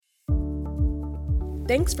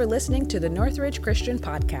Thanks for listening to the Northridge Christian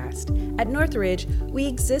Podcast. At Northridge, we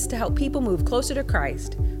exist to help people move closer to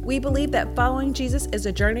Christ. We believe that following Jesus is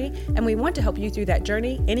a journey, and we want to help you through that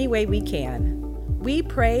journey any way we can. We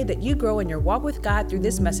pray that you grow in your walk with God through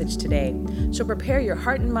this message today. So prepare your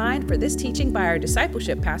heart and mind for this teaching by our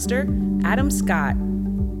discipleship pastor, Adam Scott.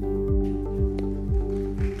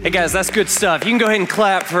 Hey guys, that's good stuff. You can go ahead and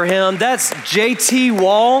clap for him. That's JT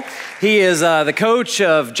Wall. He is the coach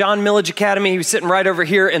of John Millage Academy. He was sitting right over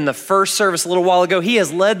here in the first service a little while ago. He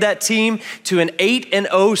has led that team to an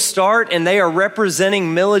 8-0 start, and they are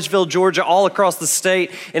representing Milledgeville, Georgia, all across the state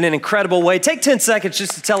in an incredible way. Take 10 seconds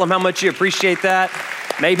just to tell him how much you appreciate that.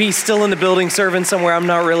 Maybe he's still in the building serving somewhere. I'm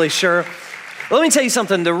not really sure. But let me tell you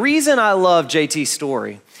something. The reason I love JT's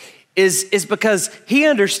story is because he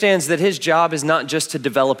understands that his job is not just to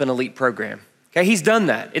develop an elite program. Okay, he's done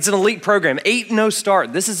that. It's an elite program, 8-0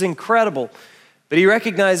 start. This is incredible. But he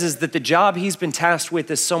recognizes that the job he's been tasked with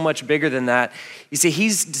is so much bigger than that. You see,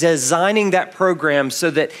 he's designing that program so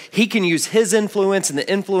that he can use his influence and the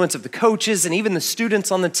influence of the coaches and even the students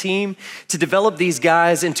on the team to develop these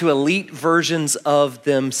guys into elite versions of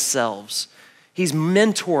themselves. He's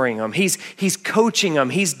mentoring them, he's coaching them,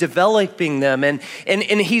 he's developing them, and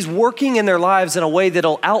he's working in their lives in a way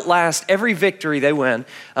that'll outlast every victory they win,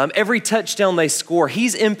 every touchdown they score.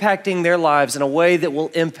 He's impacting their lives in a way that will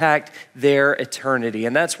impact their eternity,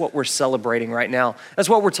 and that's what we're celebrating right now. That's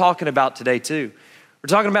what we're talking about today too. We're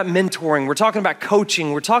talking about mentoring, we're talking about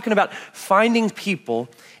coaching, we're talking about finding people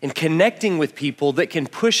and connecting with people that can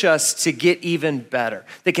push us to get even better,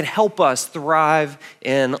 that can help us thrive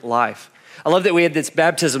in life. I love that we had this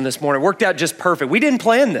baptism this morning. It worked out just perfect. We didn't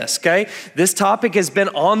plan this, okay? This topic has been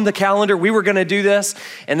on the calendar. We were gonna do this.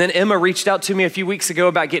 And then Emma reached out to me a few weeks ago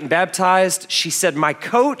about getting baptized. She said, my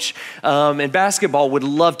coach in basketball would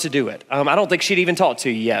love to do it. I don't think she'd even talked to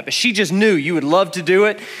you yet, but she just knew you would love to do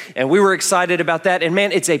it. And we were excited about that. And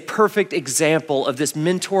man, it's a perfect example of this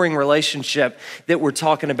mentoring relationship that we're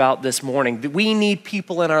talking about this morning. We need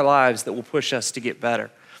people in our lives that will push us to get better.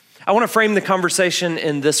 I wanna frame the conversation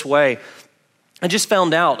in this way. I just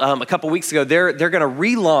found out a couple weeks ago, they're gonna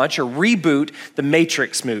relaunch or reboot the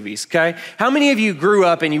Matrix movies, okay? How many of you grew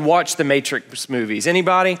up and you watched the Matrix movies?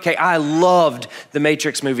 Anybody? Okay, I loved the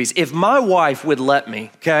Matrix movies. If my wife would let me,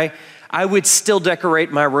 okay, I would still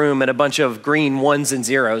decorate my room in a bunch of green ones and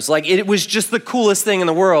zeros. Like it was just the coolest thing in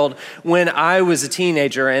the world when I was a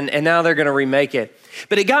teenager, and now they're gonna remake it.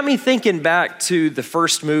 But it got me thinking back to the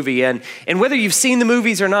first movie, and whether you've seen the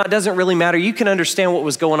movies or not, doesn't really matter. You can understand what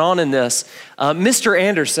was going on in this. Mr.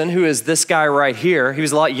 Anderson, who is this guy right here, he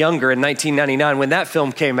was a lot younger in 1999 when that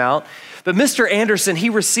film came out. But Mr. Anderson, he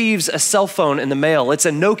receives a cell phone in the mail. It's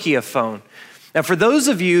a Nokia phone. Now, for those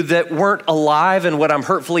of you that weren't alive in what I'm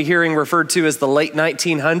hurtfully hearing referred to as the late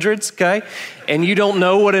 1900s, okay, and you don't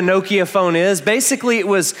know what a Nokia phone is, basically it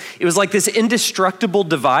was like this indestructible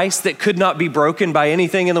device that could not be broken by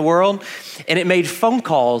anything in the world, and it made phone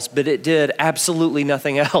calls, but it did absolutely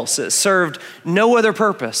nothing else. It served no other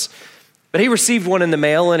purpose. But he received one in the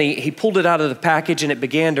mail, and he pulled it out of the package, and it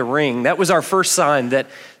began to ring. That was our first sign that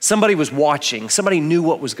somebody was watching, somebody knew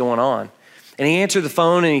what was going on. And he answered the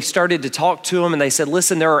phone and he started to talk to him, and they said,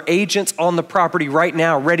 listen, there are agents on the property right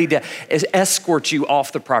now ready to escort you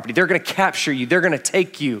off the property. They're gonna capture you, they're gonna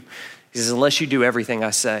take you. He says, unless you do everything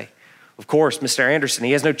I say. Of course, Mr. Anderson,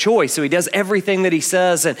 he has no choice, so he does everything that he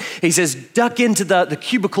says, and he says, duck into the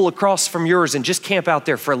cubicle across from yours and just camp out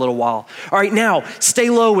there for a little while. All right, now,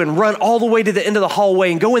 stay low and run all the way to the end of the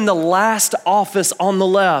hallway and go in the last office on the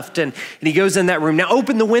left, and he goes in that room. Now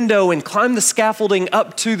open the window and climb the scaffolding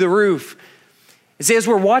up to the roof. See, as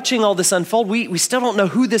we're watching all this unfold, we still don't know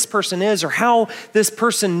who this person is or how this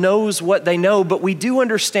person knows what they know, but we do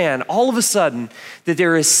understand all of a sudden that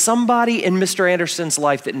there is somebody in Mr. Anderson's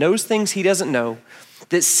life that knows things he doesn't know,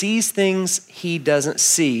 that sees things he doesn't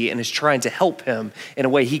see, and is trying to help him in a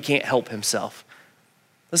way he can't help himself.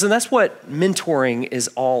 Listen, that's what mentoring is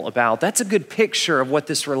all about. That's a good picture of what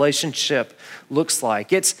this relationship looks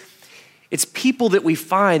like. It's people that we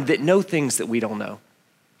find that know things that we don't know.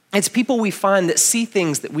 It's people we find that see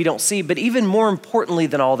things that we don't see, but even more importantly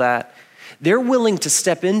than all that, they're willing to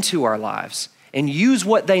step into our lives and use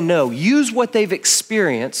what they know, use what they've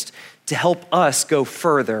experienced to help us go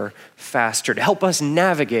further, faster, to help us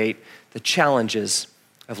navigate the challenges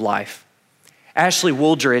of life. Ashley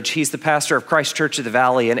Wooldridge, he's the pastor of Christ Church of the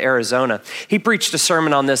Valley in Arizona. He preached a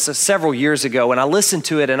sermon on this several years ago, and I listened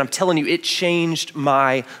to it, and I'm telling you, it changed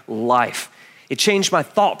my life. It changed my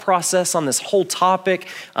thought process on this whole topic,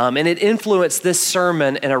 and it influenced this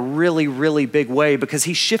sermon in a really, really big way because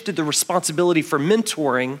he shifted the responsibility for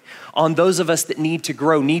mentoring on those of us that need to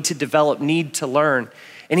grow, need to develop, need to learn.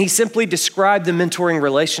 And he simply described the mentoring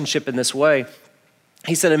relationship in this way.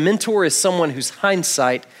 He said, a mentor is someone whose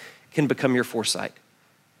hindsight can become your foresight.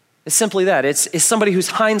 It's simply that. It's somebody whose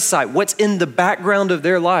hindsight, what's in the background of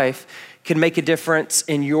their life, can make a difference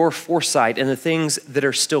in your foresight and the things that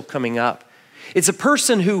are still coming up. It's a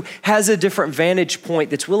person who has a different vantage point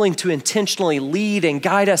that's willing to intentionally lead and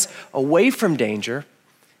guide us away from danger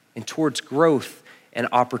and towards growth and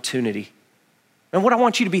opportunity. And what I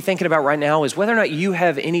want you to be thinking about right now is whether or not you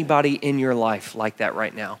have anybody in your life like that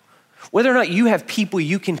right now. Whether or not you have people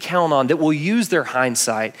you can count on that will use their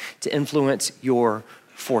hindsight to influence your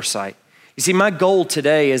foresight. You see, my goal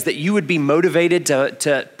today is that you would be motivated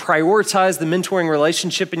to prioritize the mentoring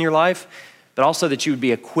relationship in your life, but also that you would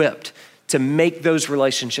be equipped to make those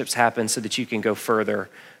relationships happen so that you can go further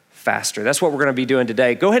faster. That's what we're going to be doing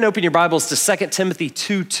today. Go ahead and open your Bibles to 2 Timothy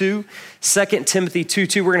 2:2. 2 Timothy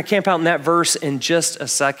 2:2. We're going to camp out in that verse in just a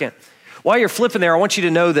second. While you're flipping there, I want you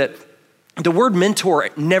to know that the word mentor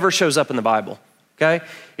never shows up in the Bible, okay?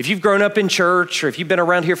 If you've grown up in church or if you've been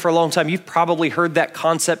around here for a long time, you've probably heard that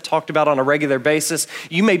concept talked about on a regular basis.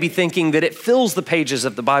 You may be thinking that it fills the pages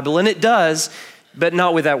of the Bible, and it does, but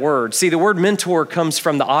not with that word. See, the word mentor comes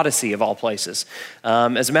from the Odyssey of all places.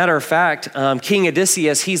 As a matter of fact, King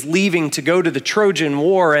Odysseus, he's leaving to go to the Trojan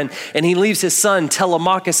War, and he leaves his son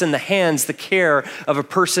Telemachus in the hands, the care of a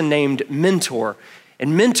person named Mentor.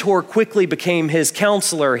 And Mentor quickly became his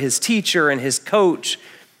counselor, his teacher, and his coach.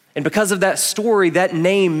 And because of that story, that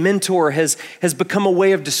name, Mentor, has become a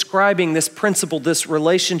way of describing this principle, this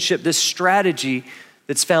relationship, this strategy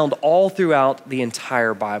that's found all throughout the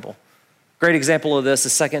entire Bible. Great example of this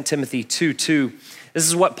is 2 Timothy 2:2. This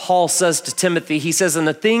is what Paul says to Timothy. He says, "And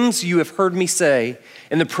the things you have heard me say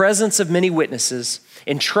in the presence of many witnesses,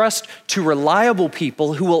 entrust to reliable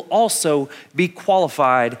people who will also be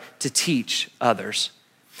qualified to teach others."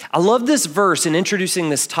 I love this verse in introducing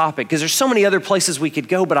this topic because there's so many other places we could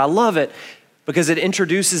go, but I love it because it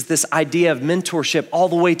introduces this idea of mentorship all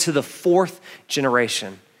the way to the fourth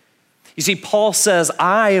generation. You see, Paul says,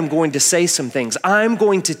 I am going to say some things. I'm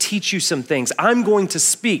going to teach you some things. I'm going to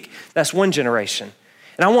speak. That's one generation.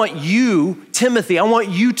 And I want you, Timothy, I want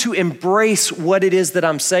you to embrace what it is that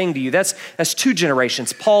I'm saying to you. That's two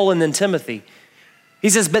generations, Paul and then Timothy. He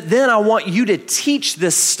says, but then I want you to teach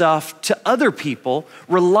this stuff to other people,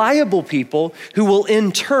 reliable people, who will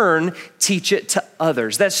in turn teach it to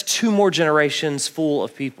others. That's two more generations full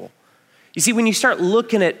of people. You see, when you start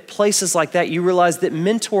looking at places like that, you realize that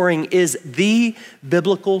mentoring is the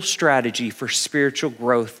biblical strategy for spiritual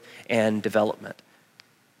growth and development.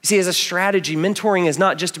 You see, as a strategy, mentoring is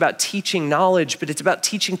not just about teaching knowledge, but it's about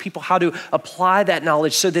teaching people how to apply that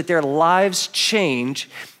knowledge so that their lives change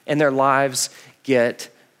and their lives get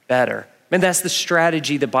better. And that's the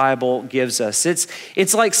strategy the Bible gives us.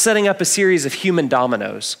 It's like setting up a series of human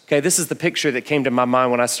dominoes. Okay, this is the picture that came to my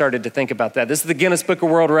mind when I started to think about that. This is the Guinness Book of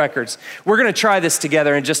World Records. We're gonna try this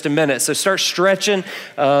together in just a minute. So start stretching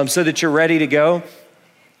so that you're ready to go.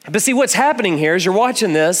 But see, what's happening here as you're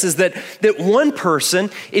watching this is that one person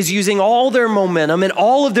is using all their momentum and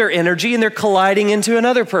all of their energy and they're colliding into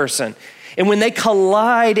another person. And when they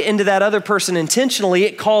collide into that other person intentionally,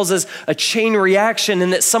 it causes a chain reaction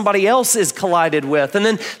and that somebody else is collided with, and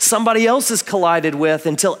then somebody else is collided with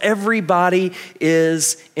until everybody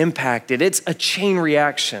is impacted. It's a chain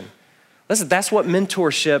reaction. Listen, that's what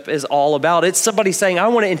mentorship is all about. It's somebody saying, I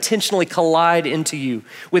want to intentionally collide into you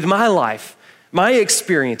with my life, my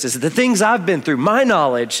experiences, the things I've been through, my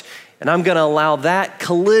knowledge, and I'm gonna allow that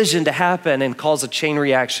collision to happen and cause a chain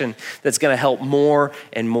reaction that's gonna help more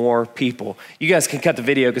and more people. You guys can cut the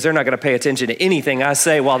video because they're not gonna pay attention to anything I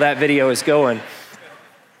say while that video is going.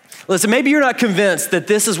 Listen, maybe you're not convinced that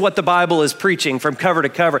this is what the Bible is preaching from cover to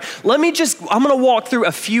cover. I'm gonna walk through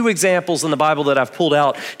a few examples in the Bible that I've pulled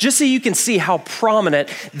out just so you can see how prominent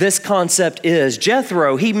this concept is.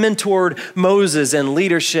 Jethro, he mentored Moses in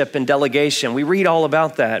leadership and delegation. We read all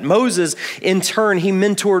about that. Moses, in turn, he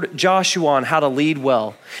mentored Joshua on how to lead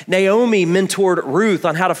well. Naomi mentored Ruth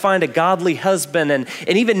on how to find a godly husband and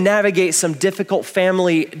even navigate some difficult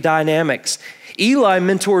family dynamics. Eli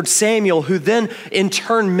mentored Samuel, who then in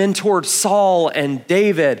turn mentored Saul and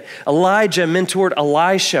David. Elijah mentored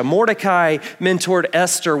Elisha. Mordecai mentored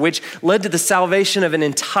Esther, which led to the salvation of an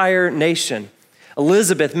entire nation.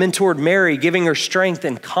 Elizabeth mentored Mary, giving her strength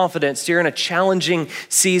and confidence during a challenging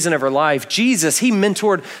season of her life. Jesus, he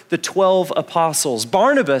mentored the 12 apostles.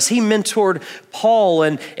 Barnabas, he mentored Paul,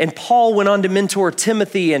 and Paul went on to mentor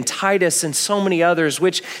Timothy and Titus and so many others,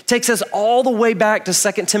 which takes us all the way back to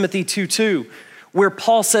 2 Timothy 2:2, where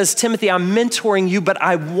Paul says, Timothy, I'm mentoring you, but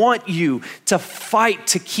I want you to fight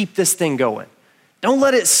to keep this thing going. Don't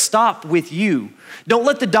let it stop with you. Don't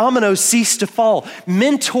let the dominoes cease to fall.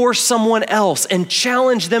 Mentor someone else and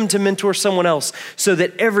challenge them to mentor someone else so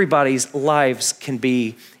that everybody's lives can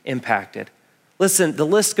be impacted. Listen, the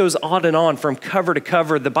list goes on and on from cover to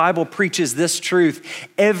cover. The Bible preaches this truth.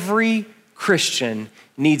 Every Christian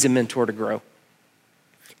needs a mentor to grow.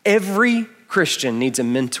 Every Christian needs a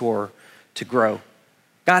mentor to grow.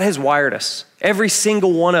 God has wired us, every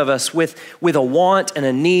single one of us, with a want and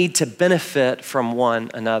a need to benefit from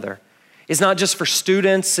one another. It's not just for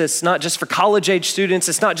students, it's not just for college-age students,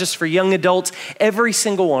 it's not just for young adults. Every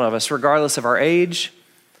single one of us, regardless of our age,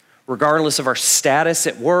 regardless of our status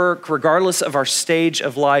at work, regardless of our stage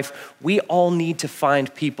of life, we all need to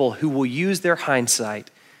find people who will use their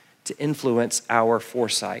hindsight to influence our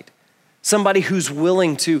foresight. Somebody who's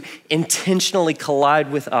willing to intentionally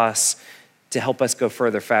collide with us to help us go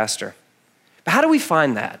further faster. But how do we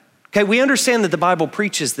find that? Okay, we understand that the Bible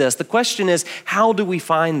preaches this. The question is, how do we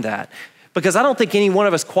find that? Because I don't think any one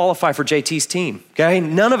of us qualify for JT's team, okay?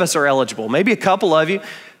 None of us are eligible, maybe a couple of you,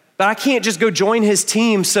 but I can't just go join his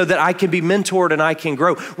team so that I can be mentored and I can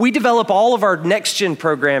grow. We develop all of our next gen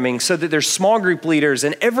programming so that there's small group leaders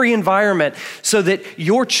in every environment so that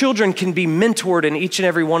your children can be mentored in each and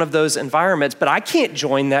every one of those environments, but I can't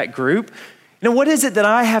join that group. You know, what is it that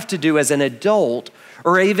I have to do as an adult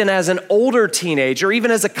or even as an older teenager or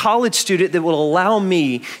even as a college student that will allow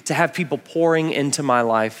me to have people pouring into my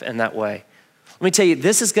life in that way? Let me tell you,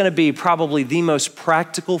 this is gonna be probably the most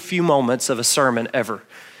practical few moments of a sermon ever,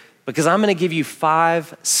 because I'm gonna give you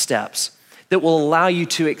 5 steps that will allow you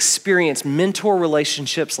to experience mentor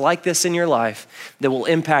relationships like this in your life that will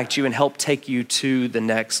impact you and help take you to the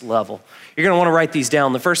next level. You're gonna wanna write these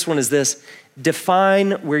down. The first one is this: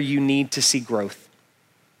 define where you need to see growth.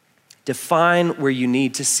 Define where you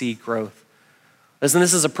need to see growth. Listen,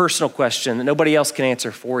 this is a personal question that nobody else can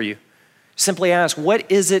answer for you. Simply ask, what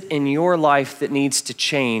is it in your life that needs to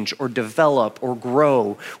change or develop or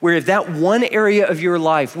grow? Where if that one area of your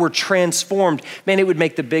life were transformed, man, it would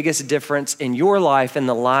make the biggest difference in your life and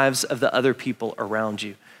the lives of the other people around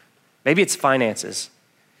you. Maybe it's finances.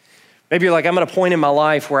 Maybe you're like, I'm at a point in my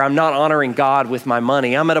life where I'm not honoring God with my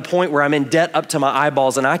money. I'm at a point where I'm in debt up to my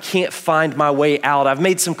eyeballs and I can't find my way out. I've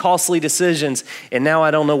made some costly decisions and now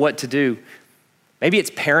I don't know what to do. Maybe it's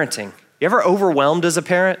parenting. You ever overwhelmed as a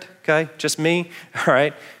parent? Okay, just me, all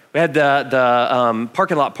right. We had the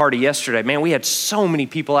parking lot party yesterday. Man, we had so many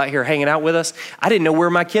people out here hanging out with us. I didn't know where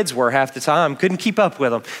my kids were half the time. Couldn't keep up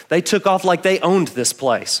with them. They took off like they owned this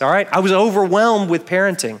place, all right? I was overwhelmed with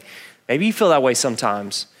parenting. Maybe you feel that way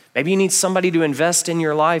sometimes. Maybe you need somebody to invest in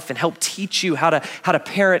your life and help teach you how to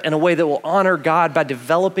parent in a way that will honor God by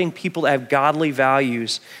developing people that have godly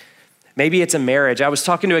values. Maybe it's a marriage. I was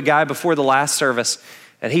talking to a guy before the last service,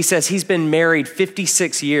 and he says he's been married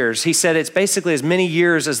 56 years. He said it's basically as many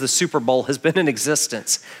years as the Super Bowl has been in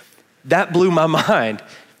existence. That blew my mind.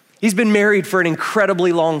 He's been married for an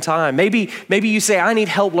incredibly long time. Maybe you say, I need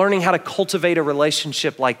help learning how to cultivate a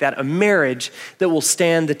relationship like that, a marriage that will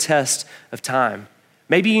stand the test of time.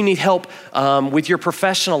 Maybe you need help with your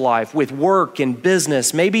professional life, with work and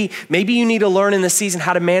business. Maybe you need to learn in this season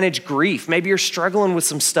how to manage grief. Maybe you're struggling with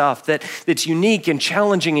some stuff that's unique and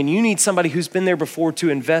challenging and you need somebody who's been there before to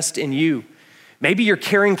invest in you. Maybe you're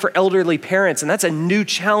caring for elderly parents and that's a new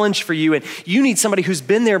challenge for you and you need somebody who's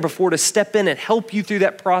been there before to step in and help you through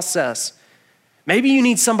that process. Maybe you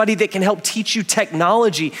need somebody that can help teach you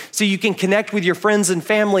technology so you can connect with your friends and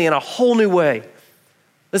family in a whole new way.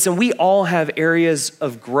 Listen, we all have areas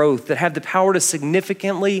of growth that have the power to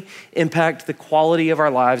significantly impact the quality of our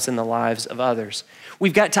lives and the lives of others.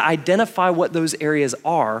 We've got to identify what those areas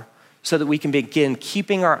are so that we can begin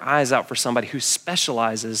keeping our eyes out for somebody who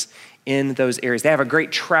specializes in those areas. They have a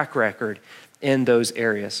great track record in those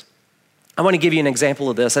areas. I want to give you an example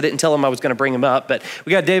of this. I didn't tell him I was going to bring him up, but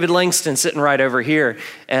we got David Langston sitting right over here.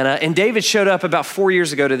 And David showed up about 4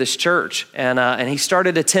 years ago to this church. And he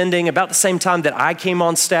started attending about the same time that I came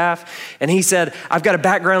on staff. And he said, I've got a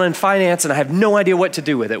background in finance and I have no idea what to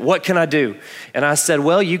do with it. What can I do? And I said,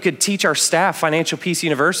 well, you could teach our staff Financial Peace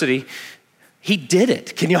University. He did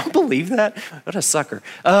it. Can y'all believe that? What a sucker.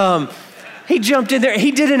 He jumped in there.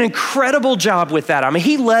 He did an incredible job with that. I mean,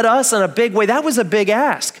 he led us in a big way. That was a big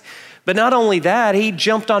ask. But not only that, he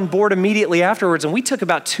jumped on board immediately afterwards, and we took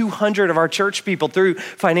about 200 of our church people through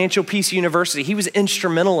Financial Peace University. He was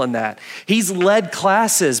instrumental in that. He's led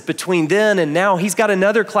classes between then and now. He's got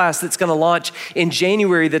another class that's gonna launch in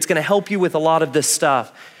January that's gonna help you with a lot of this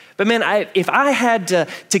stuff. But man, if I had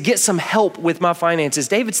to get some help with my finances,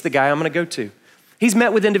 David's the guy I'm gonna go to. He's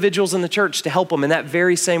met with individuals in the church to help them in that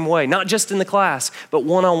very same way, not just in the class, but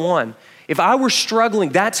one-on-one. If I were struggling,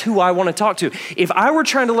 that's who I want to talk to. If I were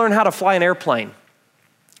trying to learn how to fly an airplane,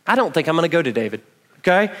 I don't think I'm going to go to David,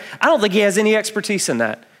 okay? I don't think he has any expertise in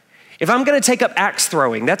that. If I'm going to take up axe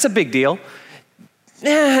throwing, that's a big deal.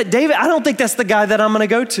 David, I don't think that's the guy that I'm going to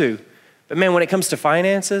go to. But man, when it comes to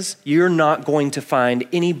finances, you're not going to find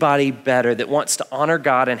anybody better that wants to honor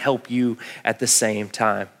God and help you at the same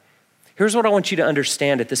time. Here's what I want you to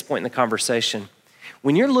understand at this point in the conversation.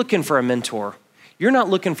 When you're looking for a mentor, you're not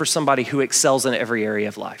looking for somebody who excels in every area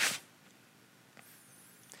of life.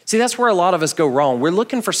 See, that's where a lot of us go wrong. We're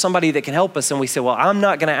looking for somebody that can help us, and we say, well, I'm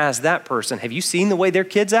not gonna ask that person, have you seen the way their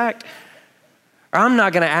kids act? Or I'm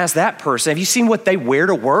not gonna ask that person, have you seen what they wear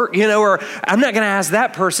to work? Or I'm not gonna ask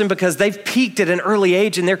that person because they've peaked at an early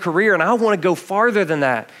age in their career and I wanna go farther than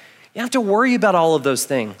that. You don't have to worry about all of those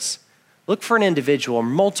things. Look for an individual or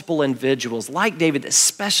multiple individuals like David that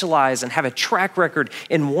specialize and have a track record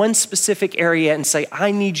in one specific area and say,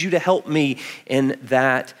 I need you to help me in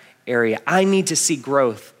that area. I need to see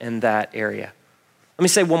growth in that area. Let me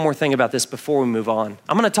say one more thing about this before we move on.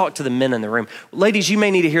 I'm gonna talk to the men in the room. Ladies, you may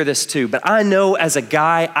need to hear this too, but I know as a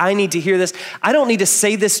guy, I need to hear this. I don't need to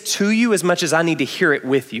say this to you as much as I need to hear it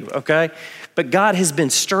with you, okay? But God has been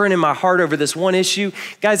stirring in my heart over this one issue.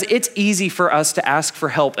 Guys, it's easy for us to ask for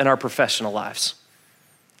help in our professional lives.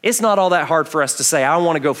 It's not all that hard for us to say, I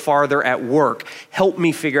wanna go farther at work. Help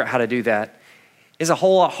me figure out how to do that. It's a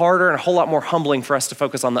whole lot harder and a whole lot more humbling for us to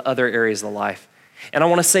focus on the other areas of life. And I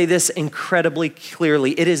wanna say this incredibly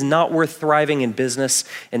clearly. It is not worth thriving in business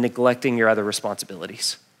and neglecting your other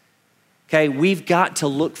responsibilities. Okay, we've got to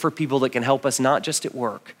look for people that can help us, not just at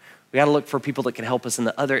work. We got to look for people that can help us in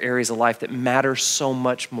the other areas of life that matter so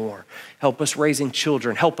much more. Help us raising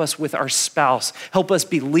children, help us with our spouse, help us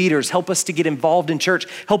be leaders, help us to get involved in church,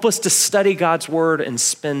 help us to study God's word and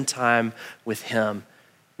spend time with him.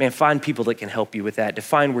 Man, find people that can help you with that.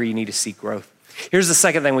 Define where you need to seek growth. Here's the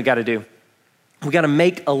second thing we got to do. We got to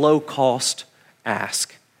make a low-cost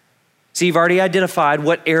ask. So you've already identified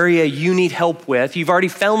what area you need help with. You've already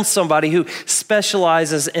found somebody who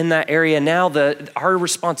specializes in that area. Now our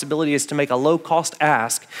responsibility is to make a low-cost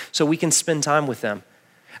ask so we can spend time with them.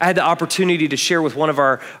 I had the opportunity to share with one of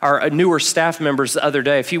our newer staff members the other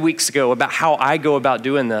day, a few weeks ago, about how I go about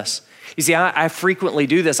doing this. You see, I frequently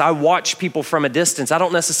do this. I watch people from a distance. I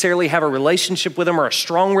don't necessarily have a relationship with them or a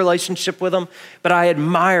strong relationship with them, but I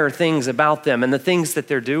admire things about them and the things that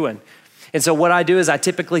they're doing. And so what I do is I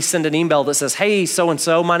typically send an email that says, hey,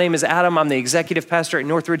 so-and-so, my name is Adam. I'm the executive pastor at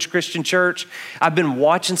Northridge Christian Church. I've been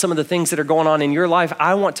watching some of the things that are going on in your life.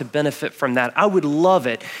 I want to benefit from that. I would love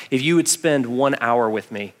it if you would spend 1 hour with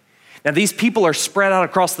me. Now, these people are spread out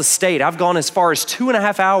across the state. I've gone as far as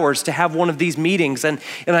 2.5 hours to have one of these meetings. And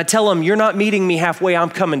I tell them, you're not meeting me halfway, I'm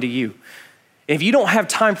coming to you. If you don't have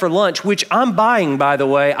time for lunch, which I'm buying, by the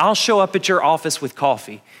way, I'll show up at your office with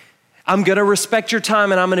coffee. I'm gonna respect your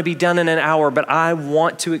time and I'm gonna be done in an hour, but I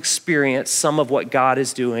want to experience some of what God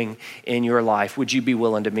is doing in your life. Would you be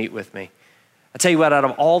willing to meet with me? I tell you what, out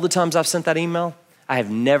of all the times I've sent that email, I have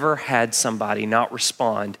never had somebody not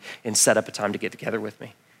respond and set up a time to get together with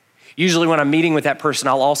me. Usually when I'm meeting with that person,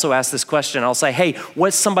 I'll also ask this question. I'll say, hey,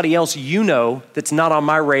 what's somebody else you know that's not on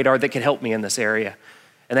my radar that could help me in this area?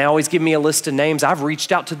 And they always give me a list of names. I've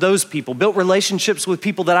reached out to those people, built relationships with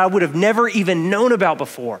people that I would have never even known about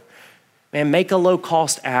before. Man, make a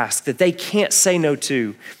low-cost ask that they can't say no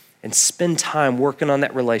to and spend time working on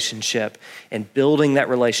that relationship and building that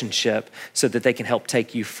relationship so that they can help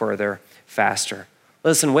take you further, faster.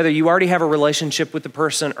 Listen, whether you already have a relationship with the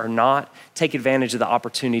person or not, take advantage of the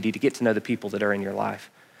opportunity to get to know the people that are in your life.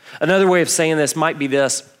 Another way of saying this might be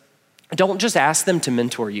this. Don't just ask them to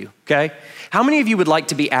mentor you, okay? How many of you would like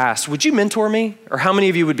to be asked, would you mentor me? Or how many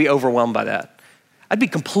of you would be overwhelmed by that? I'd be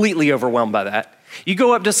completely overwhelmed by that. You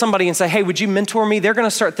go up to somebody and say, hey, would you mentor me? They're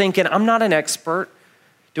gonna start thinking, I'm not an expert.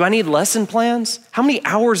 Do I need lesson plans? How many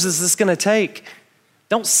hours is this gonna take?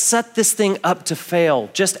 Don't set this thing up to fail.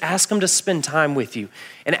 Just ask them to spend time with you.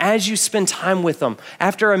 And as you spend time with them,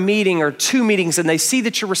 after a meeting or 2 meetings and they see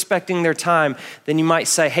that you're respecting their time, then you might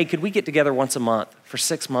say, hey, could we get together once a month for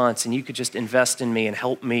 6 months and you could just invest in me and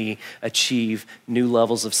help me achieve new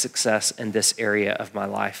levels of success in this area of my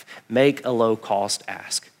life. Make a low cost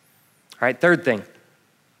ask. All right, third thing,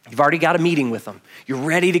 You've already got a meeting with them. You're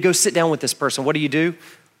ready to go sit down with this person. What do?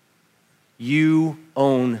 You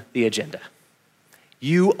own the agenda.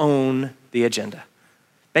 You own the agenda.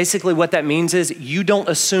 Basically, what that means is you don't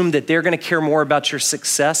assume that they're going to care more about your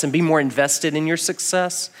success and be more invested in your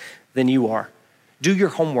success than you are. Do your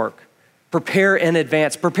homework. Prepare in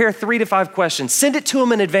advance. Prepare 3 to 5 questions. Send it to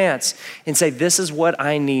them in advance and say, this is what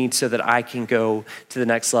I need so that I can go to the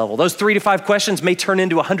next level. Those 3 to 5 questions may turn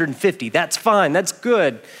into 150. That's fine. That's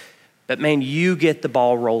good. But man, you get the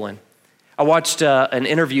ball rolling. I watched an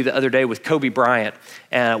interview the other day with Kobe Bryant,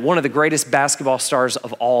 one of the greatest basketball stars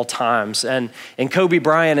of all times. And Kobe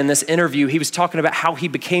Bryant, in this interview, he was talking about how he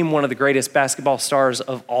became one of the greatest basketball stars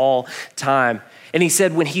of all time. And he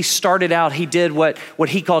said when he started out, he did what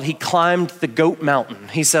he called, he climbed the GOAT mountain.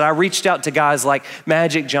 He said, I reached out to guys like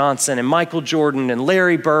Magic Johnson and Michael Jordan and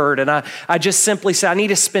Larry Bird. And I just simply said, I need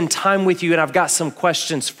to spend time with you and I've got some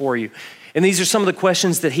questions for you. And these are some of the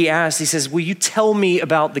questions that he asked. He says, will you tell me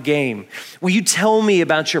about the game? Will you tell me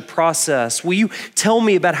about your process? Will you tell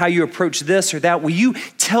me about how you approach this or that? Will you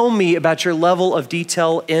tell me about your level of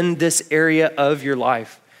detail in this area of your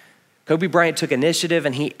life? Kobe Bryant took initiative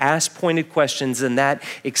and he asked pointed questions, and that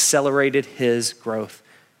accelerated his growth.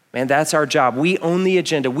 Man, that's our job. We own the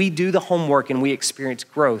agenda. We do the homework and we experience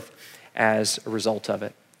growth as a result of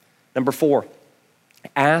it. Number 4,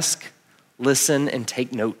 ask, listen, and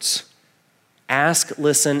take notes. Ask,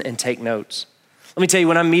 listen, and take notes. Let me tell you,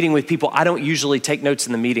 when I'm meeting with people, I don't usually take notes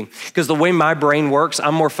in the meeting because the way my brain works,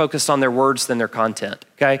 I'm more focused on their words than their content,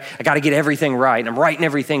 okay? I got to get everything right. I'm writing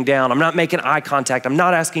everything down. I'm not making eye contact. I'm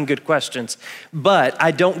not asking good questions, but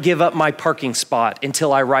I don't give up my parking spot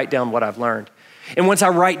until I write down what I've learned. And once I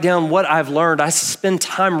write down what I've learned, I spend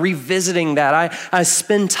time revisiting that. I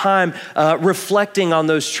spend time reflecting on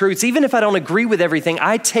those truths. Even if I don't agree with everything,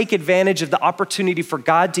 I take advantage of the opportunity for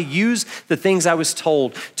God to use the things I was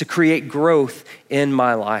told to create growth in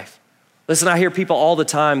my life. Listen, I hear people all the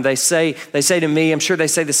time. They say to me, I'm sure they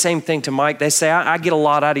say the same thing to Mike. They say, I get a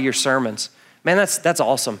lot out of your sermons. Man, that's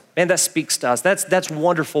awesome. Man, that speaks to us. That's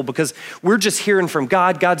wonderful because we're just hearing from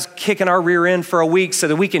God. God's kicking our rear end for a week so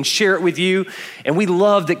that we can share it with you. And we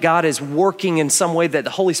love that God is working in some way, that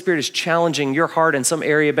the Holy Spirit is challenging your heart in some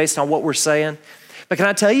area based on what we're saying. But can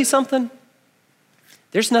I tell you something?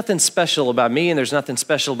 There's nothing special about me, and there's nothing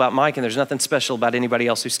special about Mike, and there's nothing special about anybody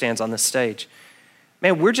else who stands on this stage.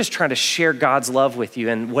 Man, we're just trying to share God's love with you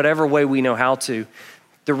in whatever way we know how to.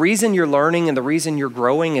 The reason you're learning and the reason you're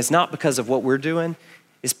growing is not because of what we're doing.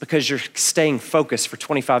 It's because you're staying focused for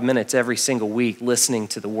 25 minutes every single week listening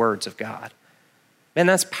to the words of God. Man,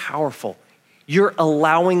 that's powerful. You're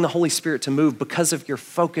allowing the Holy Spirit to move because of your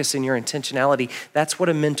focus and your intentionality. That's what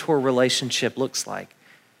a mentor relationship looks like.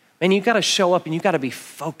 Man, you've got to show up and you've got to be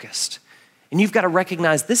focused. And you've got to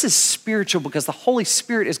recognize this is spiritual because the Holy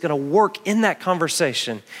Spirit is going to work in that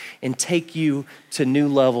conversation and take you to new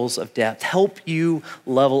levels of depth, help you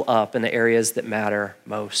level up in the areas that matter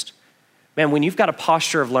most. Man, when you've got a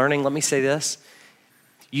posture of learning, let me say this,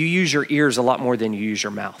 you use your ears a lot more than you use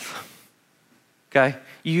your mouth, okay?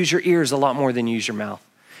 You use your ears a lot more than you use your mouth.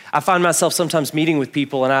 I find myself sometimes meeting with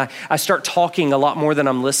people and I start talking a lot more than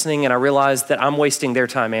I'm listening, and I realize that I'm wasting their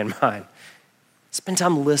time and mine. Spend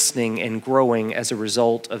time listening and growing as a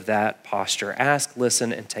result of that posture. Ask,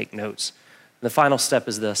 listen, and take notes. And the final step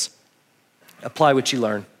is this: apply what you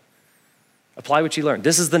learn. Apply what you learn.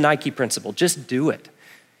 This is the Nike principle. Just do it.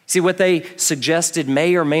 See, what they suggested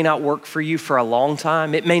may or may not work for you for a long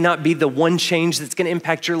time. It may not be the one change that's going to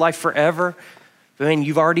impact your life forever. But man,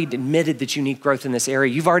 you've already admitted that you need growth in this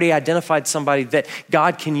area. You've already identified somebody that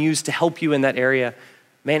God can use to help you in that area.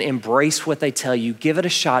 Man, embrace what they tell you, give it a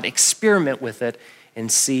shot, experiment with it,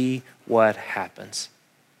 and see what happens.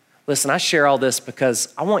 Listen, I share all this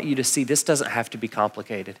because I want you to see this doesn't have to be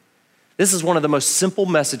complicated. This is one of the most simple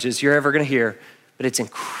messages you're ever gonna hear, but it's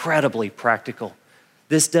incredibly practical.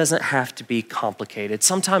 This doesn't have to be complicated.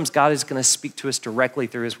 Sometimes God is gonna speak to us directly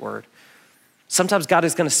through his word. Sometimes God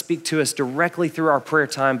is gonna speak to us directly through our prayer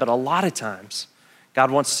time, but a lot of times, God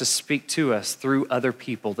wants to speak to us through other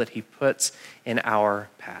people that he puts in our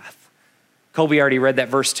path. Colby already read that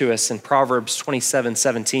verse to us in Proverbs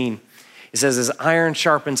 27:17. It says, as iron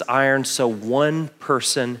sharpens iron, so one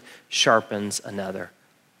person sharpens another.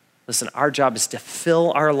 Listen, our job is to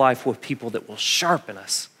fill our life with people that will sharpen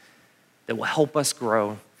us, that will help us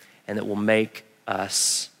grow, and that will make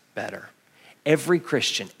us better. Every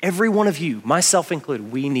Christian, every one of you, myself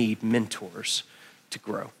included, we need mentors to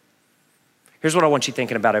grow. Here's what I want you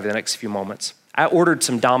thinking about over the next few moments. I ordered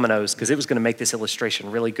some Dominoes because it was going to make this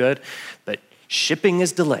illustration really good, but shipping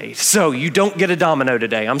is delayed, so you don't get a Domino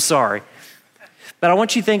today. I'm sorry. But I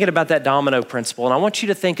want you thinking about that domino principle, and I want you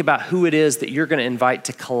to think about who it is that you're going to invite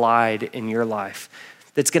to collide in your life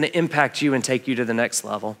that's going to impact you and take you to the next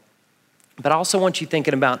level. But I also want you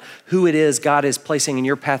thinking about who it is God is placing in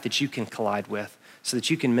your path that you can collide with so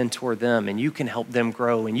that you can mentor them and you can help them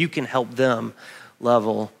grow and you can help them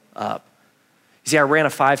level up. You see, I ran a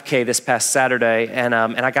 5K this past Saturday and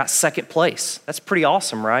I got second place. That's pretty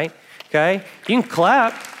awesome, right? Okay, you can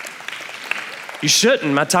clap. You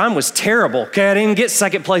shouldn't. My time was terrible. Okay, I didn't get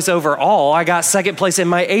second place overall. I got second place in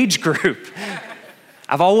my age group.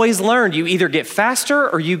 I've always learned you either get faster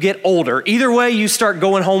or you get older. Either way, you start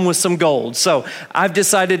going home with some gold. So I've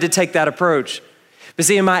decided to take that approach. But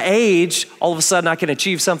see, in my age, all of a sudden I can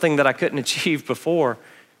achieve something that I couldn't achieve before.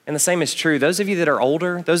 And the same is true. Those of you that are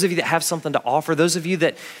older, those of you that have something to offer, those of you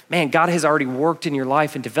that, man, God has already worked in your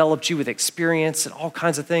life and developed you with experience and all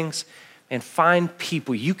kinds of things, and find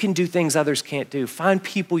people. You can do things others can't do. Find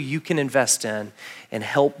people you can invest in and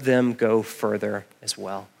help them go further as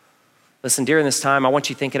well. Listen, during this time, I want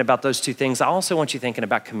you thinking about those two things. I also want you thinking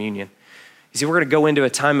about communion. You see, we're going to go into a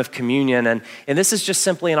time of communion, and this is just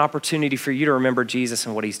simply an opportunity for you to remember Jesus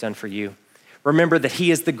and what he's done for you. Remember that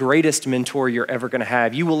he is the greatest mentor you're ever going to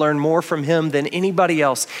have. You will learn more from him than anybody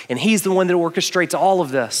else, and he's the one that orchestrates all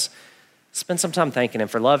of this. Spend some time thanking him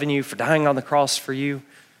for loving you, for dying on the cross for you,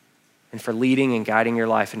 and for leading and guiding your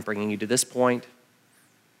life and bringing you to this point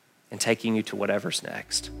and taking you to whatever's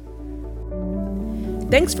next.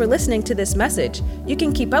 Thanks for listening to this message. You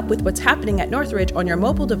can keep up with what's happening at Northridge on your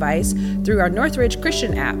mobile device through our Northridge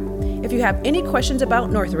Christian app. If you have any questions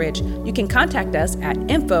about Northridge, you can contact us at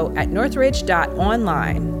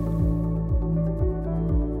info@northridge.online.